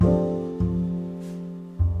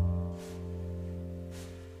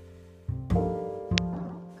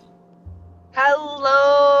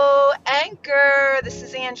Hello, Anchor. This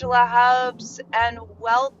is Angela Hubbs, and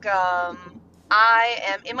welcome. I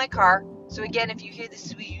am in my car. So again, if you hear the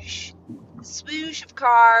swoosh of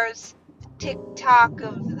cars, the tick-tock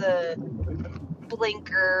of the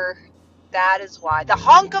blinker, that is why. The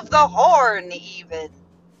honk of the horn, even.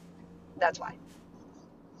 That's why.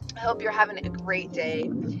 I hope you're having a great day.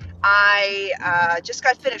 I just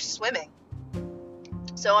got finished swimming.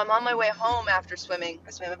 So I'm on my way home after swimming. I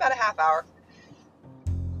swam about a half hour.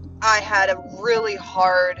 I had a really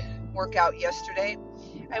hard workout yesterday.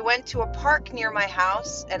 I went to a park near my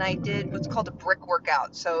house and I did what's called a brick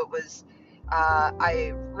workout. So it was,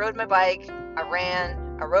 I rode my bike, I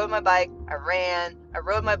ran, I rode my bike, I ran, I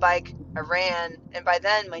rode my bike, I ran, and by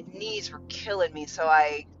then my knees were killing me, so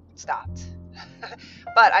I stopped.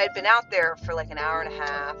 But I had been out there for like an hour and a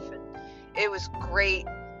half, and it was great.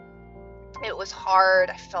 It was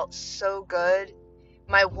hard. I felt so good.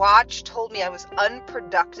 My watch told me I was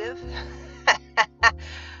unproductive.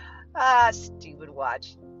 Stupid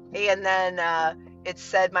watch. And then it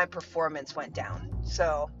said my performance went down.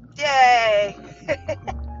 So, yay!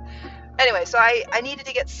 Anyway, so I needed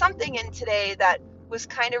to get something in today that was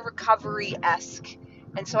kind of recovery-esque.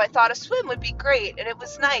 And so I thought a swim would be great. And it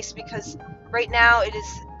was nice because right now it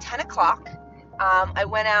is 10 o'clock. I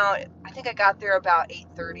went out, I think I got there about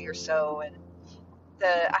 8:30 or so. And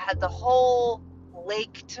I had the whole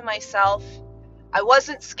lake to myself. I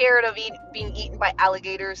wasn't scared of being eaten by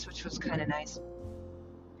alligators, which was kind of nice. It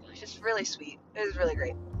was just really sweet. It was really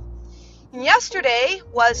great. And yesterday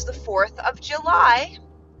was the 4th of July.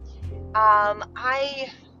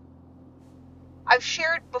 I've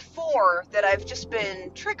shared before that I've just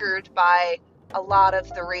been triggered by a lot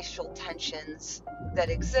of the racial tensions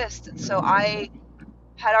that exist. And so I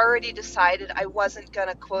had already decided I wasn't going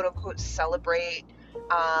to quote unquote celebrate.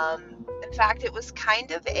 In fact, it was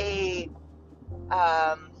kind of a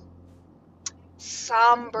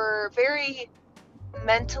somber, very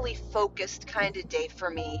mentally focused kind of day for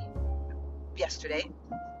me yesterday.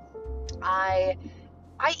 I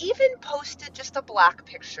even posted just a black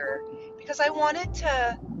picture because I wanted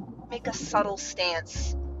to make a subtle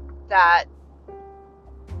stance that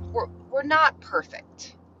we're not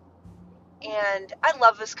perfect. And I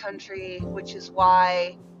love this country, which is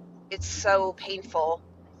why it's so painful.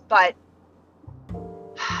 But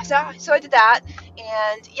so I did that.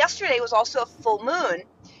 And yesterday was also a full moon.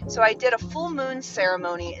 So I did a full moon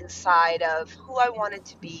ceremony inside of who I wanted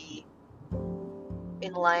to be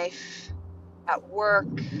in life, at work,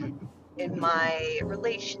 in my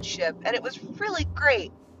relationship. And it was really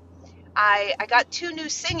great. I got 2 new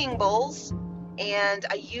singing bowls, and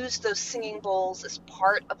I used those singing bowls as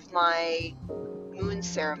part of my moon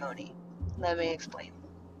ceremony. Let me explain.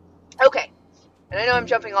 Okay, and I know I'm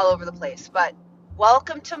jumping all over the place, but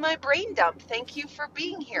welcome to my brain dump. Thank you for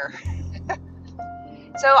being here.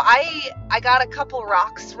 So I got a couple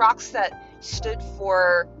rocks that stood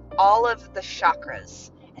for all of the chakras.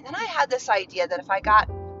 And then I had this idea that if I got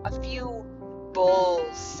a few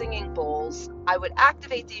bowls, singing bowls, I would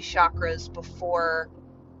activate these chakras before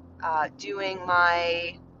doing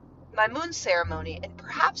my moon ceremony, and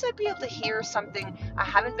perhaps I'd be able to hear something I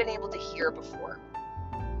haven't been able to hear before.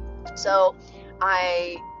 So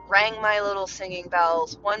I rang my little singing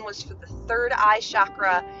bells. One was for the third eye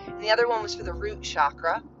chakra, and the other one was for the root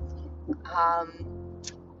chakra.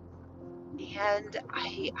 And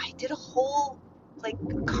I did a whole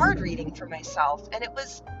card reading for myself, and it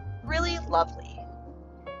was really lovely.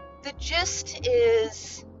 The gist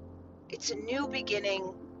is, it's a new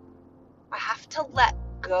beginning. I have to let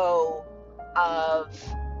go of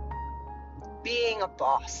being a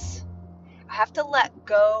boss. I have to let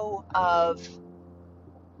go of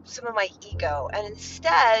some of my ego and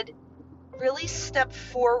instead really step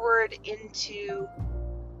forward into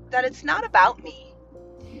that it's not about me.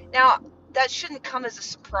 Now, that shouldn't come as a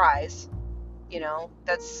surprise. Then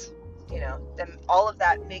all of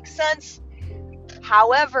that makes sense.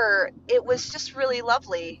 However, it was just really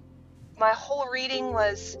lovely. My whole reading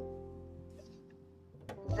was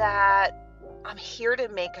that I'm here to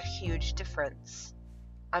make a huge difference.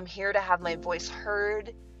 I'm here to have my voice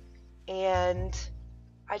heard, and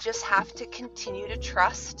I just have to continue to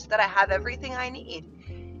trust that I have everything I need.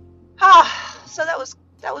 So that was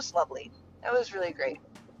lovely. That was really great.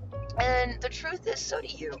 And the truth is, so do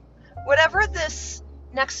you. Whatever this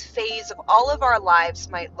next phase of all of our lives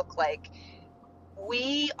might look like,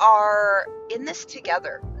 we are in this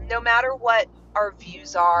together. No matter what our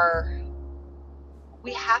views are,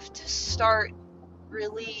 we have to start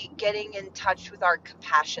really getting in touch with our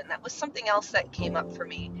compassion. That was something else that came up for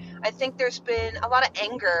me. I think there's been a lot of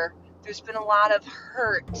anger. There's been a lot of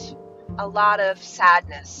hurt. a lot of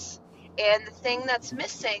sadness. And the thing that's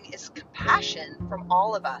missing is compassion from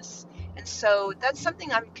all of us. And so that's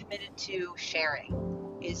something I'm committed to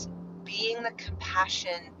sharing, is being the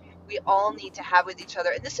compassion we all need to have with each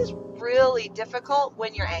other. And this is really difficult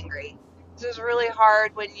when you're angry. This is really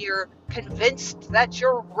hard when you're convinced that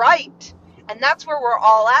you're right. And that's where we're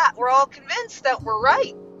all at. We're all convinced that we're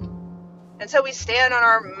right. And so we stand on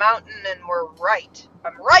our mountain and we're right.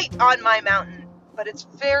 I'm right on my mountain. But it's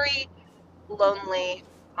very lonely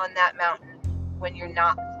on that mountain when you're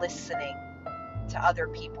not listening to other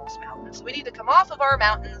people's mountains. We need to come off of our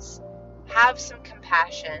mountains, have some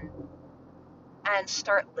compassion, and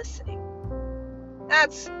start listening.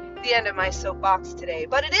 That's the end of my soapbox today.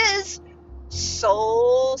 But it is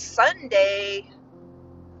Soul Sunday.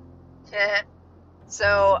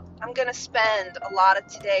 So I'm going to spend a lot of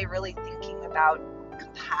today really thinking about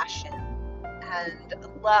compassion and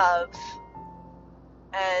love.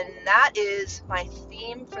 And that is my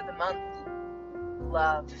theme for the month.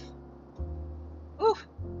 Love. Ooh,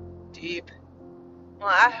 deep. Well,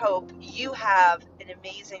 I hope you have an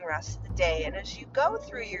amazing rest of the day. And as you go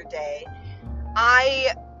through your day,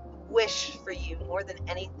 I wish for you more than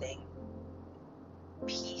anything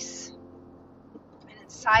peace. And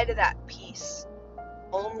inside of that peace,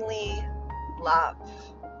 only love.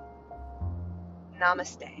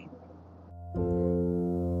 Namaste.